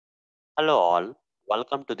Hello all,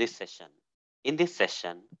 welcome to this session. In this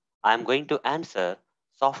session, I am going to answer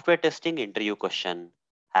software testing interview question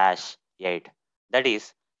hash 8. That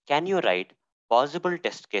is, can you write possible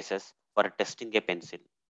test cases for testing a pencil?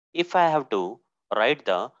 If I have to write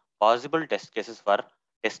the possible test cases for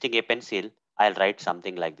testing a pencil, I'll write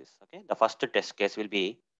something like this. Okay, the first test case will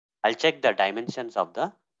be I'll check the dimensions of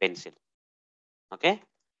the pencil. Okay,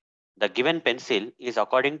 the given pencil is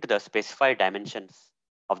according to the specified dimensions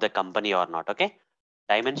of the company or not. Okay,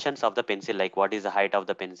 dimensions of the pencil, like what is the height of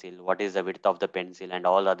the pencil, what is the width of the pencil, and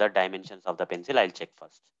all other dimensions of the pencil, I'll check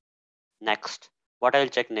first. Next, what I'll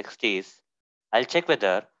check next is I'll check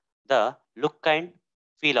whether the look and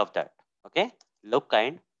feel of that. Okay, look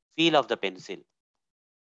and feel of the pencil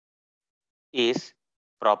is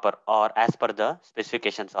proper or as per the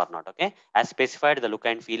specifications or not. Okay, as specified, the look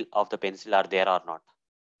and feel of the pencil are there or not.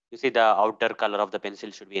 You see, the outer color of the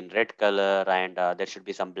pencil should be in red color, and there should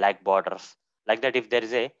be some black borders, like that. If there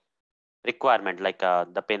is a requirement, like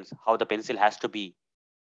the pens how the pencil has to be,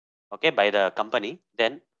 okay, by the company,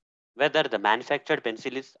 then whether the manufactured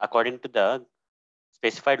pencil is according to the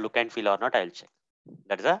specified look and feel or not, I'll check.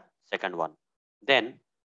 That is the second one. Then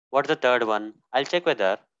what's the third one? I'll check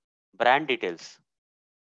whether brand details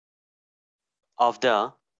of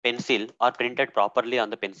the pencil are printed properly on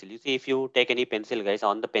the pencil. You see, if you take any pencil, guys,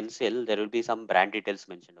 on the pencil there will be some brand details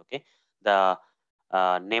mentioned. Okay, the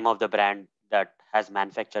name of the brand that has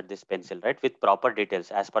manufactured this pencil, right, with proper details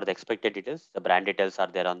as per the expected details. The brand details are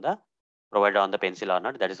there on the provided on the pencil or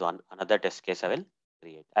not. That is one another test case I will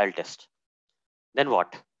create. I'll test. Then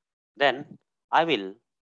what? Then I will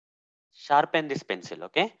sharpen this pencil.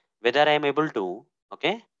 Okay, whether I am able to.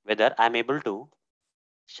 Okay, whether I am able to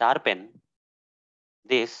sharpen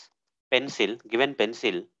this pencil, given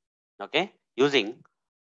pencil. Okay, using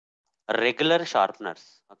regular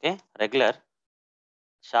sharpeners. Okay, regular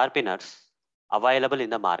sharpeners available in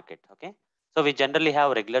the market. Okay, so we generally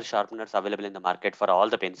have regular sharpeners available in the market for all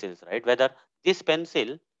the pencils, right? Whether this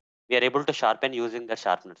pencil we are able to sharpen using the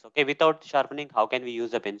sharpeners. Okay, without sharpening, how can we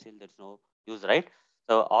use the pencil? There's no use, right?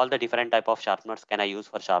 So all the different type of sharpeners can I use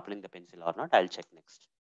for sharpening the pencil or not? I'll check next.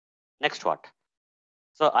 Next what?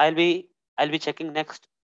 So I'll be checking next.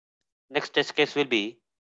 Next test case will be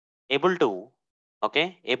able to,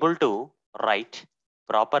 okay, able to write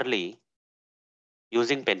properly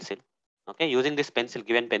using pencil. Okay, using this pencil,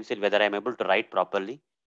 given pencil, whether I'm able to write properly,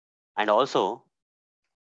 and also,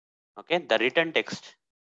 okay, the written text,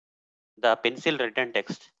 the pencil written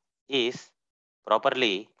text is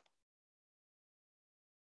properly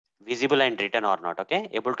visible and written or not. Okay,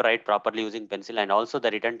 able to write properly using pencil, and also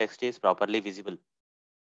the written text is properly visible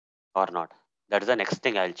or not. That is the next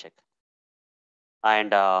thing I'll check.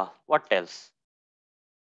 And what else?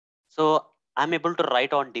 So I'm able to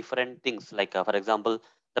write on different things, like for example,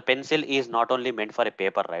 the pencil is not only meant for a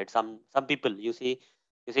paper, right? Some people, you see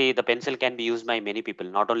the pencil can be used by many people,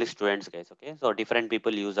 not only students, guys. Okay, so different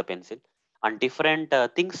people use a pencil and different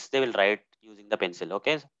things they will write using the pencil.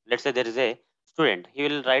 Okay, let's say there is a student, he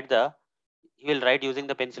will write using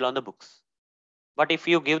the pencil on the books. But if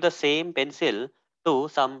you give the same pencil to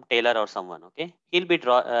some tailor or someone, okay, he'll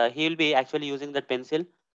be actually using that pencil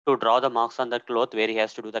to draw the marks on the cloth where he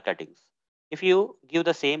has to do the cuttings. If you give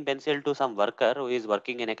the same pencil to some worker who is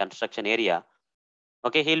working in a construction area,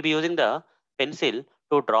 okay, he'll be using the pencil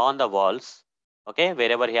to draw on the walls, okay,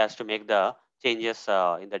 wherever he has to make the changes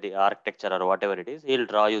in the architecture or whatever it is, he'll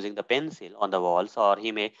draw using the pencil on the walls, or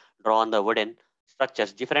he may draw on the wooden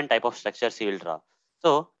structures, different type of structures he will draw.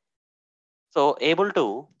 So so able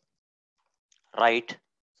to write.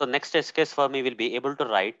 So next test case for me will be able to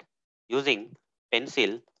write using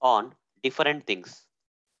pencil on different things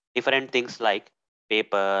like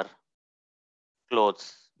paper,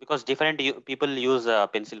 clothes, because different people use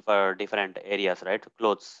pencil for different areas, right?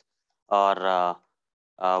 Clothes or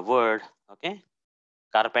wood. Okay,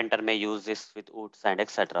 carpenter may use this with woods and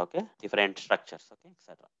etc. Okay, different structures. Okay,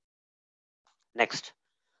 etc. Next,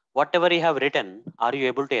 whatever you have written, are you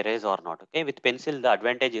able to erase or not? Okay, with pencil, the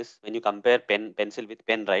advantage is when you compare pencil with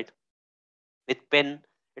pen, right? With pen,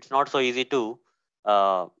 it's not so easy to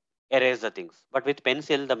uh, erase the things, but with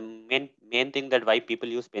pencil, the main thing that why people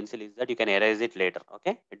use pencil is that you can erase it later.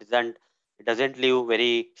 Okay, it doesn't leave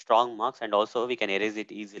very strong marks, and also we can erase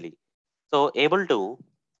it easily. So able to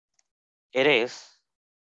erase,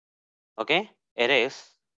 okay,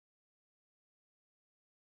 erase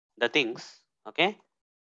the things, okay,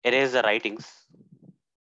 erase the writings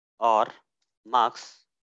or marks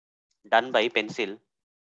done by pencil,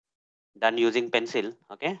 done using pencil.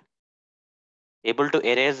 Okay, able to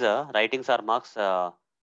erase the writings or marks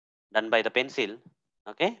done by the pencil,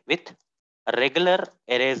 okay, with regular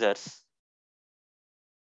erasers,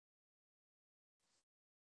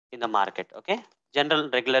 in the market. Okay, general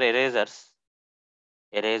regular erasers,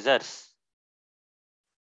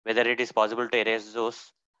 whether it is possible to erase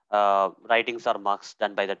those writings or marks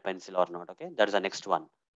done by that pencil or not. Okay, that is the next one.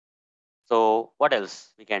 So what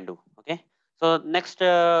else we can do? Okay, so next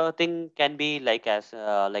thing can be like as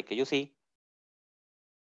like you see,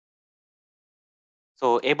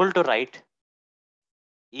 so able to write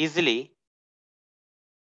easily.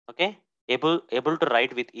 Okay, able to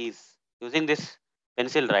write with ease using this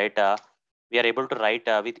pencil, right? We are able to write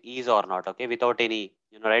with ease or not. Okay, without any,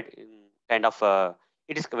 right, kind of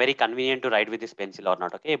it is very convenient to write with this pencil or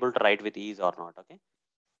not. Okay, able to write with ease or not. Okay,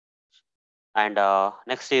 and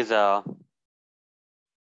next is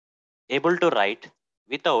able to write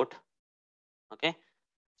without. Okay,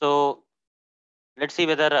 so let's see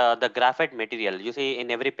whether the graphite material, you see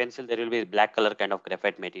in every pencil there will be black color kind of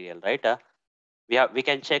graphite material, right? We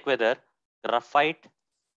can check whether graphite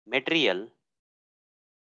material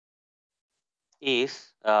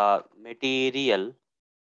is material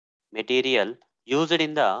used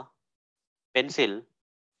in the pencil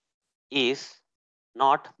is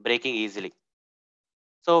not breaking easily.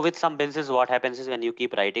 So with some pencils, what happens is when you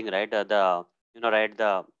keep writing, right, the right,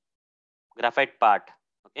 the graphite part,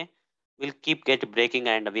 okay, will keep get breaking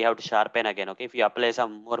and we have to sharpen again. Okay, if you apply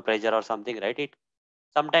some more pressure or something, right, it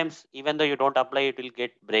sometimes even though you don't apply, it will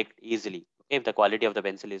get break easily. Okay, if the quality of the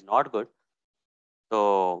pencil is not good,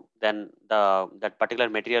 so then that particular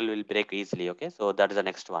material will break easily. Okay, so that is the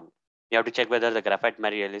next one. You have to check whether the graphite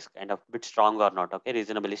material is kind of bit strong or not. Okay,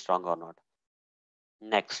 reasonably strong or not.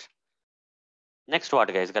 Next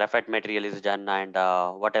what guys, graphite material is done, and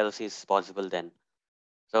what else is possible then?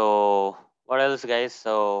 So what else guys?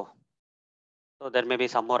 So there may be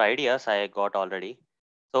some more ideas I got already.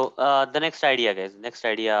 So the next idea guys, next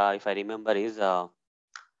idea if I remember is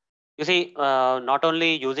you see, not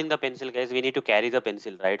only using the pencil guys, we need to carry the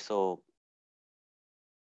pencil, right? So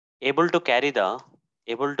able to carry the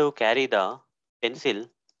able to carry the pencil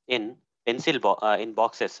in in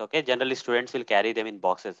boxes. Okay, generally students will carry them in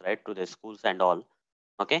boxes, right, to the schools and all.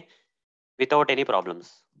 Okay, without any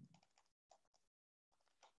problems.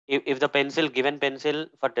 If the pencil, given pencil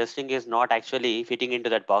for testing is not actually fitting into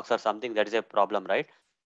that box or something, that is a problem, right?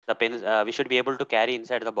 The pen we should be able to carry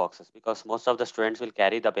inside the boxes because most of the students will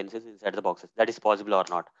carry the pencils inside the boxes. That is possible or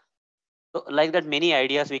not? So like that, many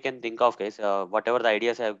ideas we can think of, guys. Whatever the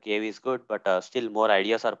ideas I have gave is good, but still more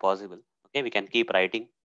ideas are possible. Okay, we can keep writing.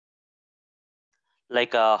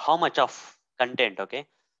 Like how much of content? Okay,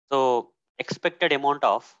 so expected amount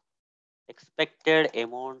of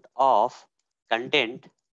content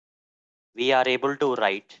we are able to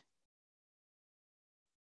write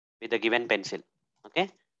with a given pencil. Okay,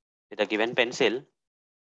 with a given pencil,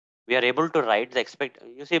 we are able to write the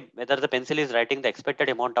you see whether the pencil is writing the expected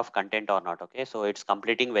amount of content or not. Okay, so it's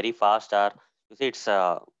completing very fast, or you see it's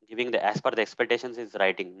giving the as per the expectations is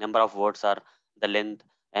writing number of words or the length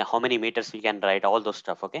and how many meters we can write, all those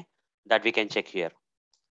stuff. Okay, that we can check here.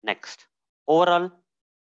 Next, overall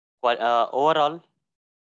overall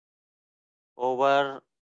overall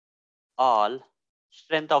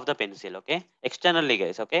strength of the pencil. Okay, externally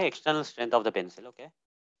guys. Okay, external strength of the pencil. Okay,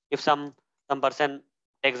 if some person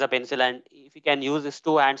takes a pencil and if you can use his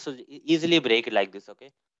two hands to easily break it like this.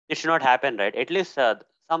 Okay, it should not happen, right? At least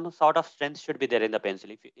some sort of strength should be there in the pencil.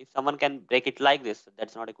 If someone can break it like this,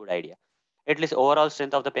 that's not a good idea. At least overall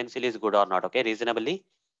strength of the pencil is good or not. Okay, reasonably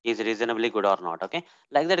good or not. Okay,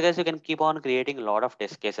 like that guys, you can keep on creating a lot of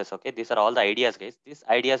test cases. Okay, these are all the ideas guys, these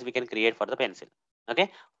ideas we can create for the pencil.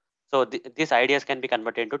 Okay, so these ideas can be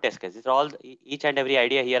converted into test cases. All each and every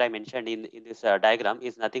idea here I mentioned in this diagram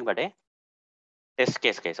is nothing but a test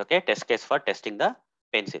case. Okay, test case for testing the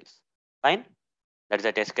pencils. Fine, that is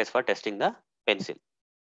a test case for testing the pencil.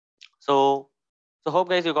 So hope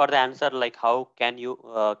guys you got the answer. Like how can you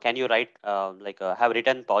write have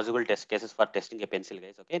written possible test cases for testing a pencil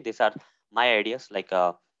guys. Okay, these are my ideas. Like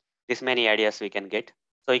this many ideas we can get.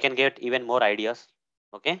 So you can get even more ideas.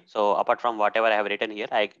 Okay, so apart from whatever I have written here,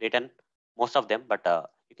 I written most of them, but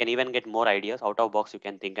you can even get more ideas out of box. You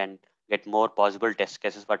can think and get more possible test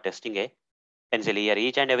cases for testing a pencil here.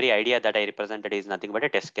 Each and every idea that I represented is nothing but a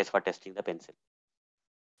test case for testing the pencil.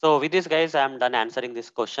 So with this guys, I'm done answering this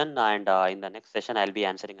question, and in the next session, I'll be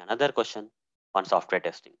answering another question on software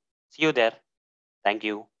testing. See you there. Thank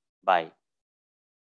you. Bye.